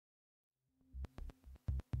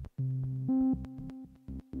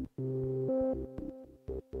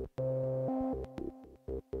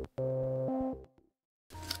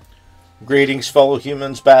Greetings, fellow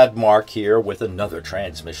humans. Bad Mark here with another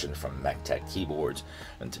transmission from MechTech Keyboards,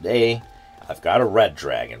 and today I've got a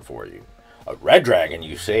Redragon for you. A Redragon,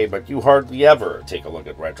 you say, but you hardly ever take a look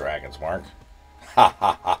at Redragons, Mark. Ha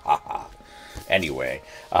ha ha ha ha. Anyway,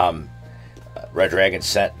 Redragon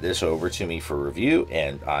sent this over to me for review,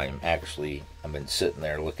 and I've been sitting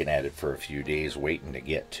there looking at it for a few days, waiting to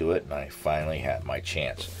get to it, and I finally had my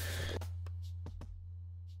chance.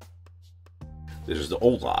 This is the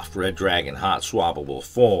Olaf Redragon Hot Swappable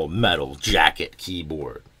Full Metal Jacket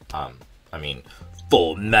Keyboard.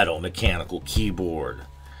 Full metal mechanical keyboard.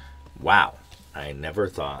 Wow, I never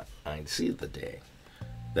thought I'd see the day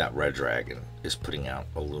that Redragon is putting out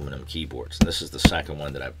aluminum keyboards. And this is the second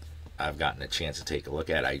one that I've gotten a chance to take a look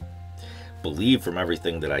at. I believe from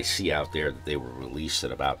everything that I see out there that they were released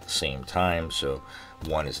at about the same time. So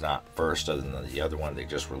one is not first other than the other one. They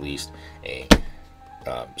just released a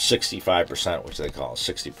 65%, which they call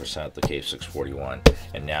 60%, the K641,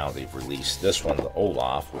 and now they've released this one, the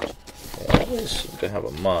Olaf, which always seem to have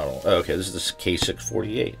a model. Oh, okay, this is the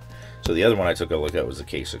K648. So the other one I took a look at was the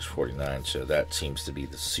K649, so that seems to be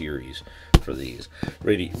the series for these.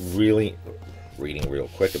 Really reading real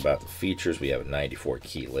quick about the features, we have a 94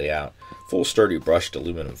 key layout, full sturdy brushed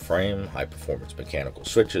aluminum frame, high performance mechanical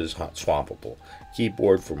switches, hot swappable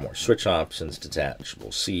keyboard for more switch options,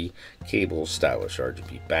 detachable C cables, stylish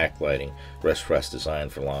RGB backlighting, rest design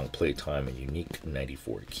for long playtime, and unique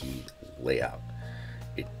 94 key layout.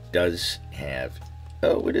 It does have,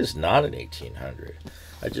 oh, it is not an 1800.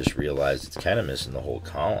 I just realized it's kind of missing the whole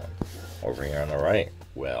column over here on the right.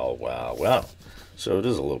 Well. So it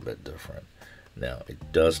is a little bit different. Now,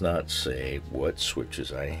 it does not say what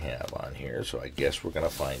switches I have on here, so I guess we're going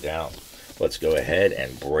to find out. Let's go ahead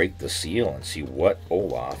and break the seal and see what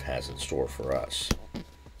Olaf has in store for us.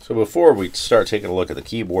 So before we start taking a look at the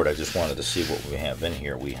keyboard, I just wanted to see what we have in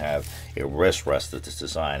here. We have a wrist rest that's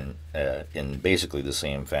designed in basically the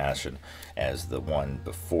same fashion as the one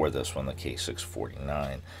before this one, the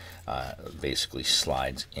K649. Basically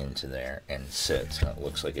slides into there and sits. It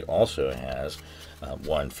looks like it also has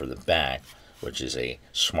one for the back, which is a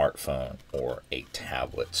smartphone or a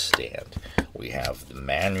tablet stand. We have the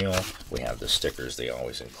manual, we have the stickers they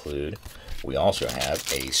always include. We also have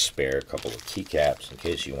a spare couple of keycaps in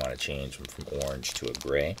case you want to change them from orange to a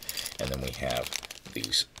gray. And then we have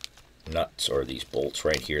these nuts or these bolts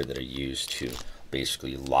right here that are used to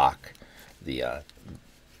basically lock the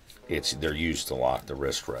they're used to lock the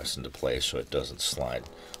wrist rest into place so it doesn't slide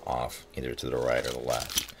off either to the right or the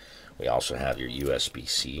left. We also have your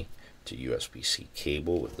USB-C to USB-C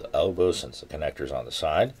cable with the elbow since the connector's on the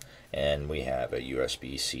side, and we have a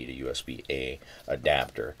USB-C to USB-A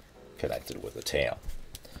adapter connected with the tail.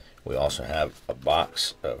 We also have a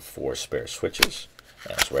box of 4 spare switches,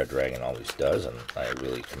 as Redragon always does, and I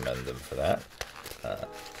really commend them for that.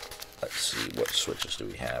 Let's see, what switches do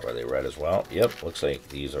we have? Are they red as well? Yep, looks like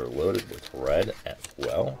these are loaded with red as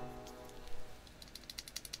well.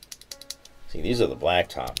 See, these are the black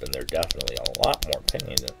top, and they're definitely a lot more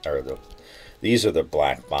pingy than, these are the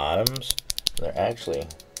black bottoms. They're actually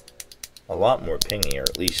a lot more pingy, or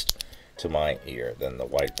at least to my ear, than the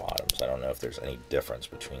white bottoms. I don't know if there's any difference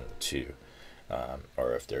between the two,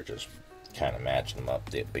 or if they're just kind of matching them up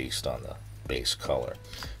based on the base color.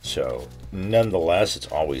 So nonetheless, it's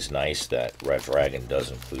always nice that Redragon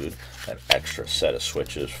does include an extra set of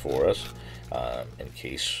switches for us in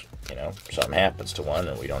case something happens to one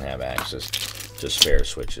and we don't have access to spare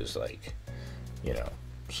switches, like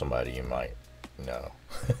somebody you might know.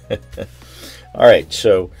 Alright,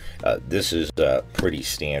 so this is pretty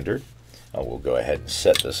standard. We'll go ahead and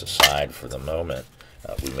set this aside for the moment.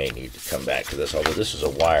 We may need to come back to this, although this is a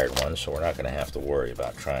wired one, so we're not going to have to worry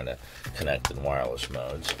about trying to connect in wireless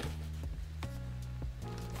modes.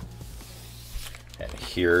 And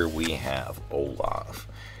here we have Olaf.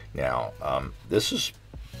 Now, this is,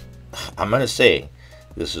 I'm going to say,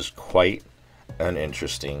 this is quite an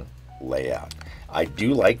interesting layout. I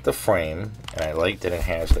do like the frame, and I like that it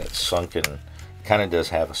has that sunken, kind of does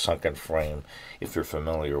have a sunken frame. If you're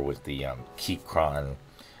familiar with the Keychron,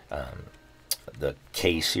 the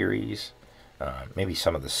K series, maybe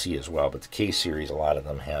some of the C as well, but the K series, a lot of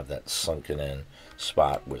them have that sunken in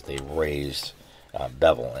spot with a raised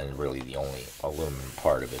bevel, and really the only aluminum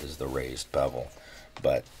part of it is the raised bevel,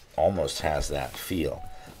 but almost has that feel.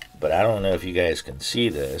 But I don't know if you guys can see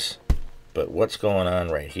this, but what's going on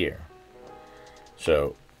right here?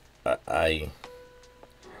 So I'm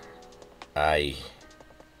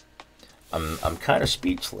kind of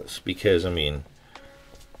speechless, because I mean,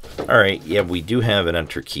 Alright, yeah, we do have an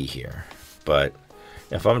enter key here, but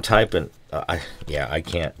if I'm typing, I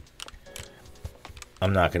can't,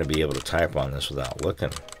 I'm not going to be able to type on this without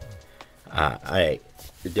looking. I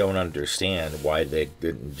don't understand why they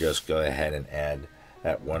didn't just go ahead and add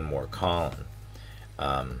that one more column.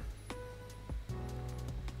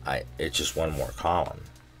 It's just one more column.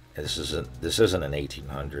 This isn't an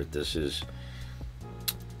 1800. This is,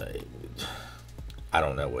 I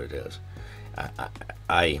don't know what it is.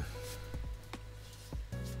 I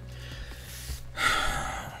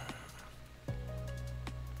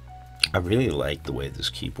really like the way this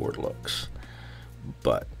keyboard looks,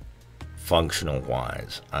 but functional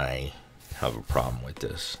wise, I have a problem with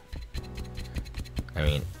this. I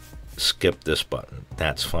mean, skip this button,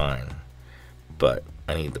 that's fine, but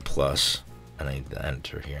I need the plus, I need the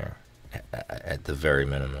enter here at the very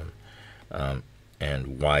minimum.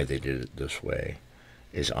 And why they did it this way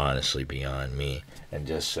is honestly beyond me. And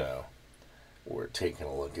just so we're taking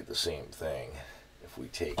a look at the same thing, if we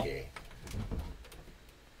take a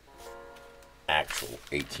actual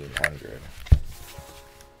 1800,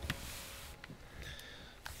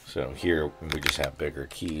 so here we just have bigger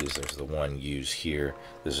keys. There's the one used here.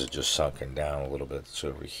 This is just sunken down a little bit. It's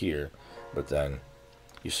over here, but then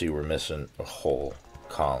you see we're missing a whole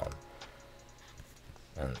column,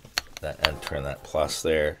 and that enter and that plus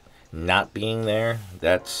there not being there,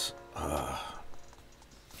 that's a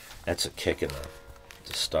kick in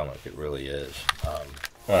the stomach. It really is.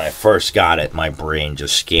 When I first got it, my brain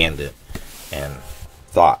just scanned it and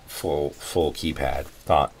thought full keypad,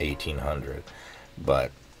 thought 1800,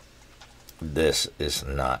 but this is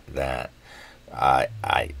not that.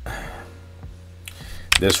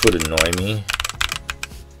 This would annoy me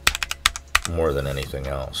more than anything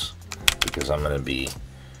else, because I'm going to be,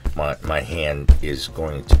 my hand is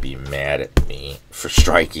going to be mad at me for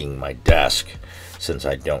striking my desk, since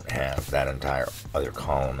I don't have that entire other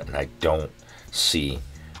column, and I don't see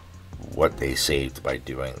what they saved by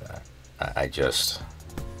doing that. I just,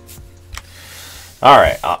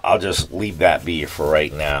 alright, I'll just leave that be for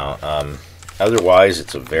right now. Otherwise,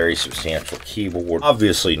 it's a very substantial keyboard.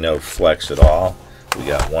 Obviously no flex at all. We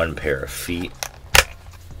got one pair of feet.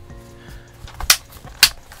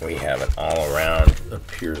 We have an all-around,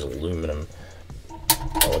 appears aluminum.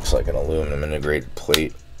 It looks like an aluminum integrated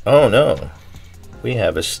plate. Oh no, we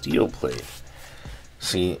have a steel plate.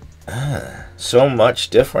 See, so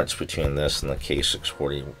much difference between this and the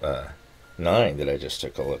K649 that I just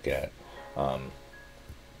took a look at.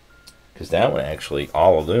 Because that one actually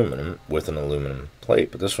all aluminum with an aluminum plate,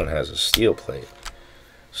 but this one has a steel plate.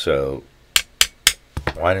 So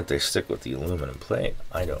why didn't they stick with the aluminum plate?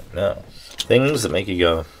 I don't know. Things that make you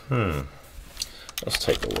go, Let's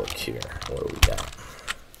take a look here. What do we got?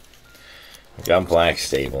 We got black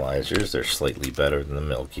stabilizers. They're slightly better than the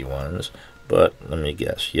milky ones, but let me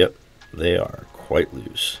guess. Yep, they are quite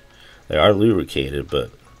loose. They are lubricated,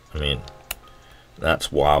 but I mean,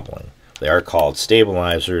 that's wobbling. They are called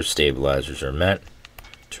stabilizers. Stabilizers are meant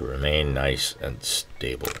to remain nice and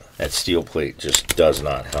stable. That steel plate just does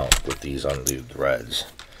not help with these undue threads.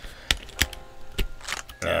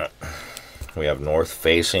 Now, we have north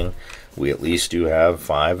facing. We at least do have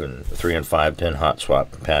 3 and 5 pin hot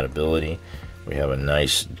swap compatibility. We have a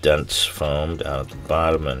nice dense foam down at the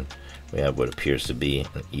bottom, and we have what appears to be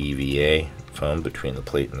an EVA foam between the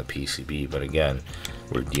plate and the PCB, but again,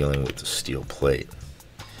 we're dealing with the steel plate.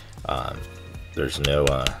 There's no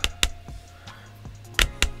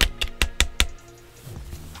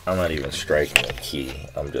I'm not even striking a key,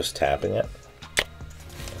 I'm just tapping it.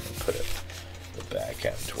 Let me put it the back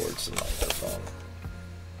end towards the microphone.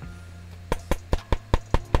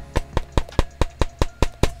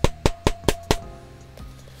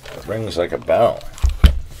 It rings like a bell.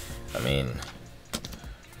 I mean,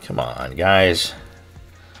 come on, guys.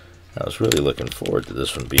 I was really looking forward to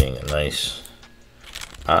this one being a nice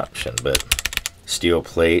option, but steel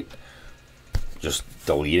plate, just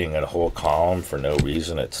deleting a whole column for no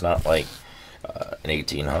reason. It's not like an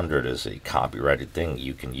 1800 is a copyrighted thing.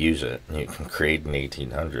 You can use it, and you can create an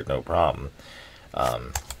 1800, no problem.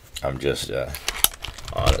 I'm just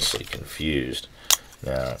honestly confused.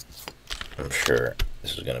 Now, I'm sure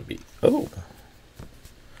this is going to be...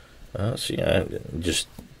 see, I just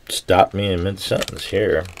stopped me in mid-sentence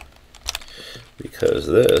here, because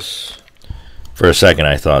this... For a second,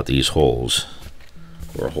 I thought these holes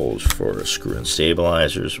were holes for screw-in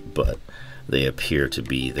stabilizers, but they appear to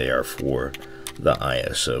be, they are for the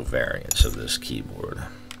ISO variants of this keyboard.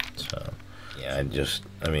 So, yeah,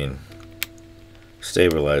 I mean,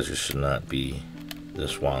 stabilizers should not be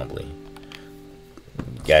this wobbly.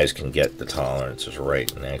 You guys can get the tolerances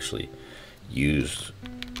right and actually use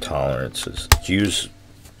tolerances. Use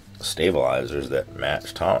stabilizers that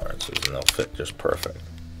match tolerances and they'll fit just perfect.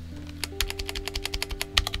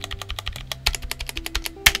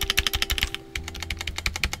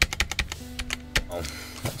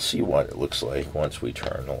 Let's see what it looks like once we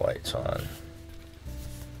turn the lights on.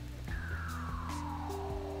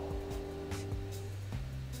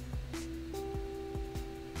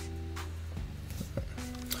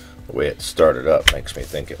 The way it started up makes me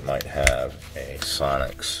think it might have a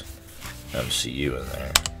Sonic's MCU in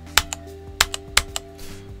there.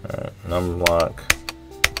 Alright, num lock.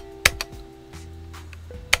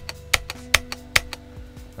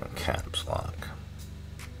 And caps lock.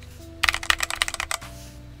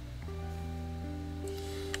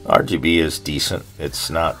 RGB is decent. It's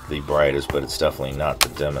not the brightest, but it's definitely not the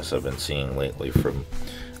dimmest I've been seeing lately from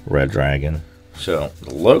Redragon. So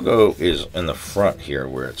the logo is in the front here,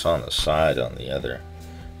 where it's on the side on the other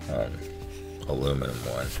aluminum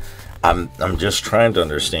one. I'm just trying to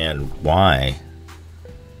understand why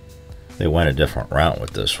they went a different route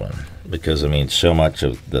with this one, because I mean, so much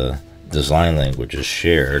of the design language is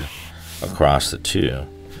shared across the two,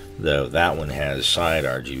 though that one has side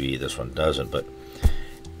RGB, this one doesn't. But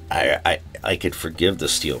I could forgive the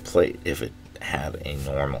steel plate if it had a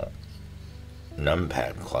normal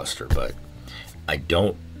numpad cluster, but I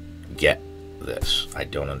don't get this. I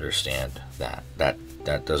don't understand that.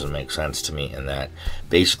 That doesn't make sense to me, and that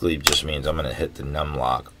basically just means I'm going to hit the num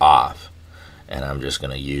lock off, and I'm just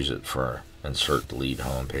going to use it for insert, delete,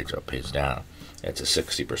 home, page up, page down. It's a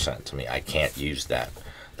 60% to me. I can't use that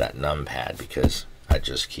numpad because I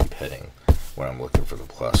just keep hitting when I'm looking for the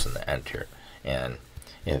plus and the enter. And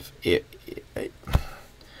if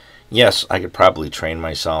yes, I could probably train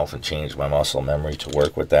myself and change my muscle memory to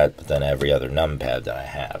work with that, but then every other numpad that I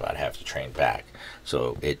have, I'd have to train back.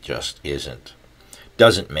 So it just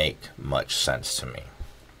doesn't make much sense to me.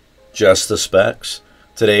 Just the specs.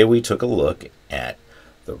 Today we took a look at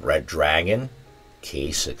the Redragon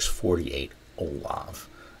K648 Olaf,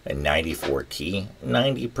 a 94 key,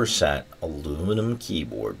 90% aluminum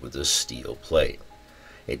keyboard with a steel plate.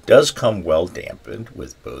 It does come well dampened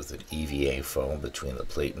with both an EVA foam between the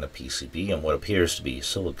plate and the PCB and what appears to be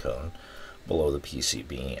silicone below the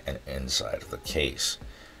PCB and inside of the case.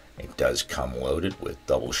 It does come loaded with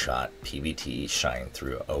double shot PBT shine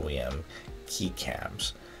through OEM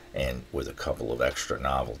keycaps and with a couple of extra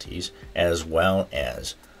novelties, as well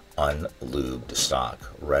as unlubed stock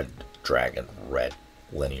Redragon red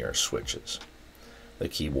linear switches. The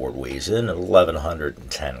keyboard weighs in at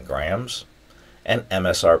 1,110 grams. And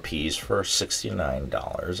MSRPs for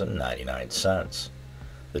 $69.99.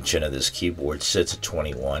 The chin of this keyboard sits at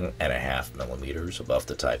 21.5 millimeters above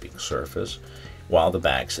the typing surface, while the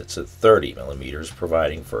back sits at 30 millimeters,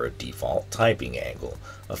 providing for a default typing angle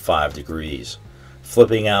of 5 degrees.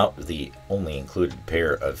 Flipping out the only included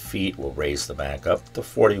pair of feet will raise the back up to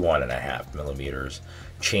 41.5 millimeters,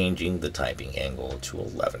 changing the typing angle to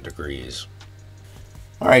 11 degrees.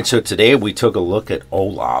 Alright, so today we took a look at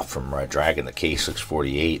Olaf from Redragon, the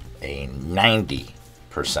K648, a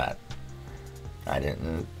 90%. I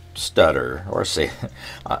didn't stutter or say,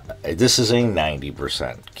 this is a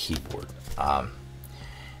 90% keyboard.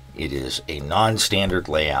 It is a non-standard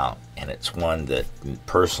layout, and it's one that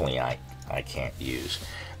personally I can't use.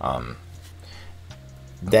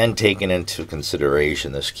 Then taking into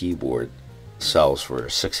consideration this keyboard sells for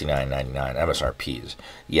 $69.99 MSRPs.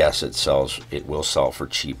 Yes, it will sell for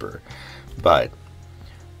cheaper, but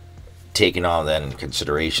taking all that in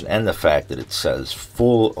consideration and the fact that it says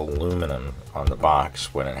full aluminum on the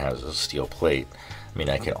box when it has a steel plate, I mean,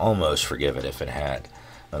 I can almost forgive it if it had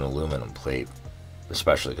an aluminum plate,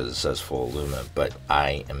 especially because it says full aluminum. But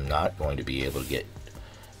I am not going to be able to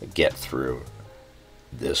get through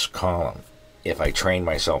this column. If I train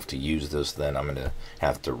myself to use this, then I'm going to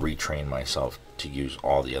have to retrain myself to use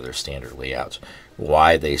all the other standard layouts.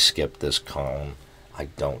 Why they skipped this column, I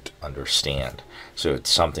don't understand. So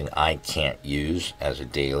it's something I can't use as a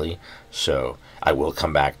daily. So I will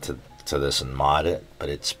come back to this and mod it, but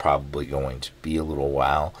it's probably going to be a little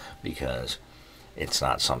while because it's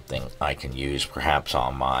not something I can use. Perhaps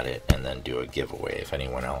I'll mod it and then do a giveaway if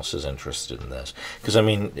anyone else is interested in this. Because, I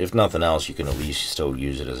mean, if nothing else, you can at least still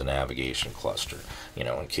use it as a navigation cluster, you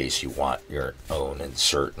know, in case you want your own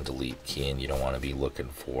insert and delete key and you don't want to be looking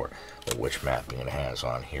for which mapping it has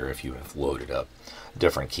on here if you have loaded up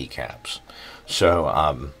different keycaps. So,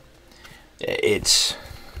 it's,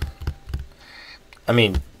 I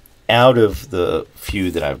mean, out of the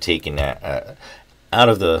few that I've taken, out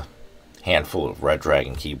of the handful of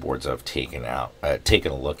Redragon keyboards I've taken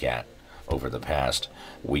a look at over the past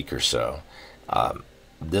week or so,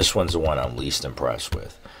 this one's the one I'm least impressed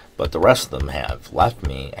with. But the rest of them have left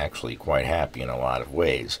me actually quite happy in a lot of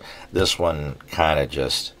ways. This one kind of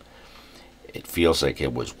just, it feels like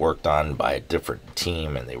it was worked on by a different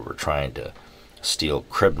team and they were trying to steal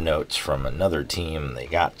crib notes from another team. They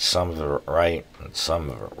got some of it right and some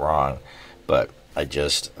of it wrong. But I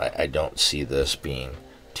don't see this being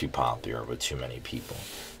too popular with too many people.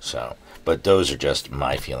 So, but those are just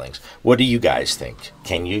my feelings. What do you guys think?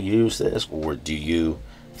 Can you use this, or do you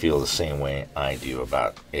feel the same way I do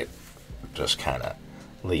about it just kind of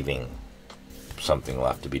leaving something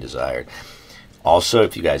left to be desired? Also,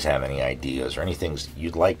 if you guys have any ideas or any things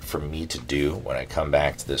you'd like for me to do when I come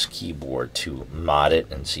back to this keyboard to mod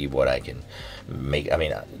it and see what I can make. I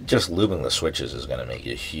mean, just lubing the switches is going to make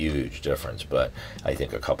a huge difference, but I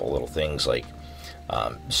think a couple little things like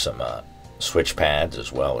some switch pads,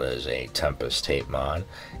 as well as a Tempest tape mod,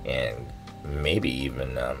 and maybe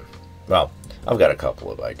even, well, I've got a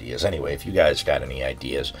couple of ideas. Anyway, if you guys got any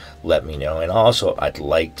ideas, let me know. And also, I'd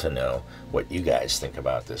like to know what you guys think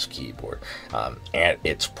about this keyboard. At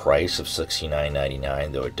its price of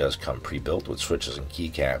 $69.99, though it does come pre-built with switches and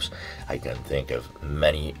keycaps, I can think of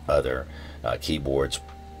many other keyboards,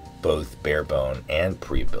 both bare bone and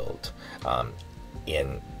pre-built,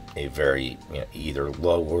 in a very, either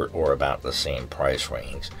lower or about the same price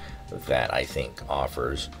range that I think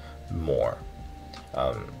offers more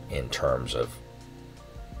in terms of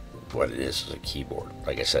what it is as a keyboard.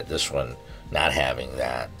 Like I said, this one not having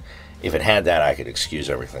that, if it had that, I could excuse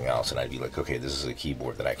everything else and I'd be like, okay, this is a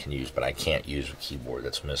keyboard that I can use, but I can't use a keyboard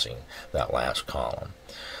that's missing that last column.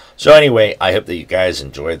 So anyway, I hope that you guys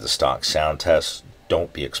enjoyed the stock sound test.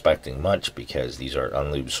 Don't be expecting much because these are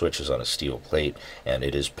unlubed switches on a steel plate and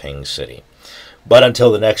it is Ping City. But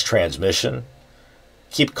until the next transmission,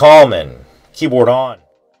 keep calm and keyboard on.